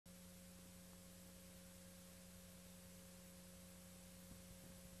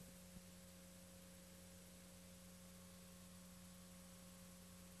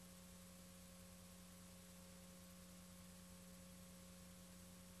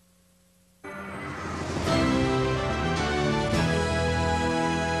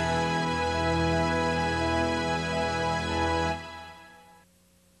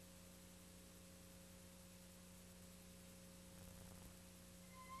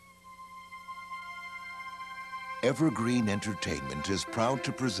Evergreen Entertainment is proud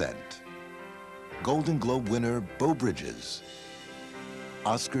to present Golden Globe winner Beau Bridges,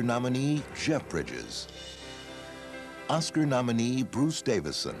 Oscar nominee Jeff Bridges, Oscar nominee Bruce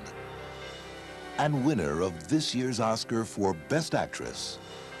Davison, and winner of this year's Oscar for Best Actress,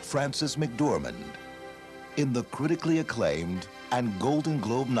 Frances McDormand, in the critically acclaimed and Golden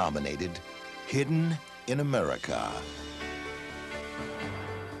Globe nominated Hidden in America.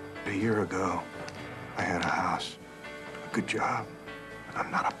 A year ago, I had a house, a good job, and I'm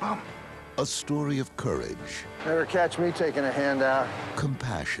not a bum. A story of courage. Never catch me taking a handout.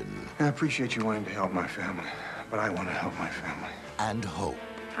 Compassion. I appreciate you wanting to help my family, but I want to help my family. And hope.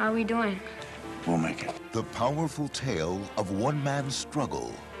 How are we doing? We'll make it. The powerful tale of one man's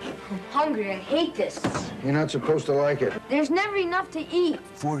struggle. I'm hungry. I hate this. You're not supposed to like it. There's never enough to eat.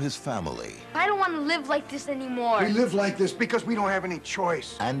 For his family. I don't want to live like this anymore. We live like this because we don't have any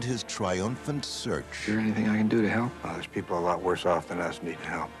choice. And his triumphant search. Is there anything I can do to help? Oh, there's people a lot worse off than us needing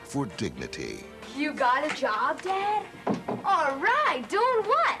help. For dignity. You got a job, Dad? All right. Doing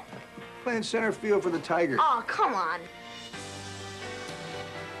what? Playing center field for the Tigers. Oh, come on.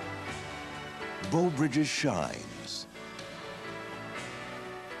 Beau Bridges shines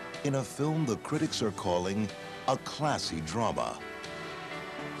in a film the critics are calling a classy drama,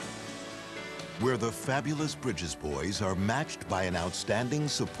 where the fabulous Bridges boys are matched by an outstanding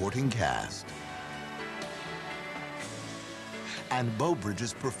supporting cast. And Beau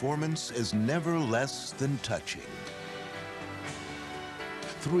Bridges' performance is never less than touching.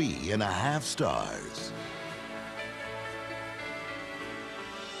 3.5 stars.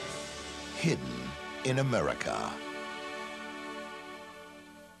 Hidden in America.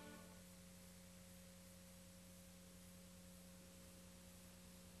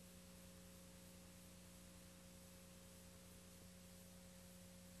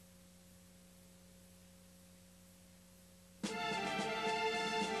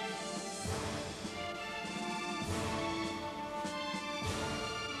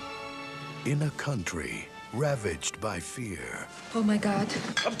 In a country ravaged by fear. Oh my God.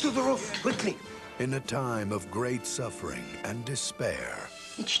 Up to the roof, quickly. In a time of great suffering and despair.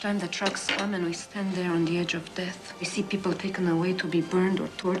 Each time the trucks come and we stand there on the edge of death, we see people taken away to be burned or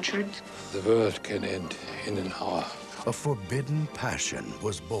tortured. The world can end in an hour. A forbidden passion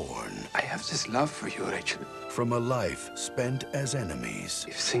was born. I have this love for you, Rachel. From a life spent as enemies.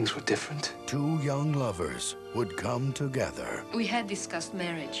 If things were different. Two young lovers would come together. We had discussed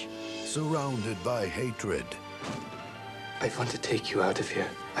marriage. Surrounded by hatred. I want to take you out of here.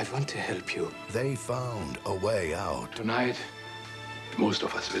 I want to help you. They found a way out. Tonight, most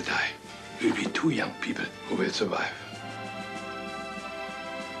of us will die. We'll be two young people who will survive.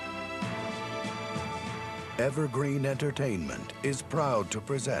 Evergreen Entertainment is proud to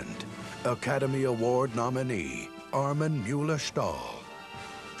present Academy Award nominee Armin Mueller-Stahl,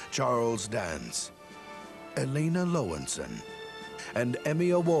 Charles Dance, Elena Lowenson, and Emmy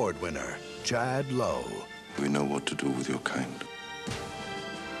Award winner Chad Lowe. We know what to do with your kind.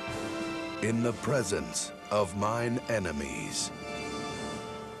 In the presence of mine enemies.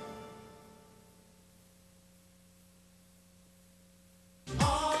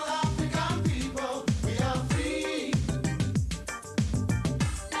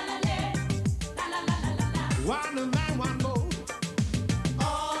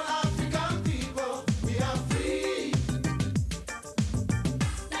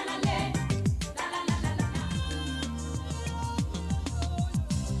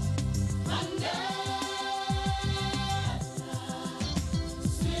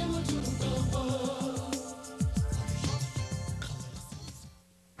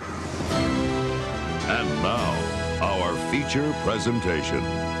 And now, our feature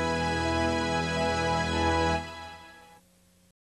presentation.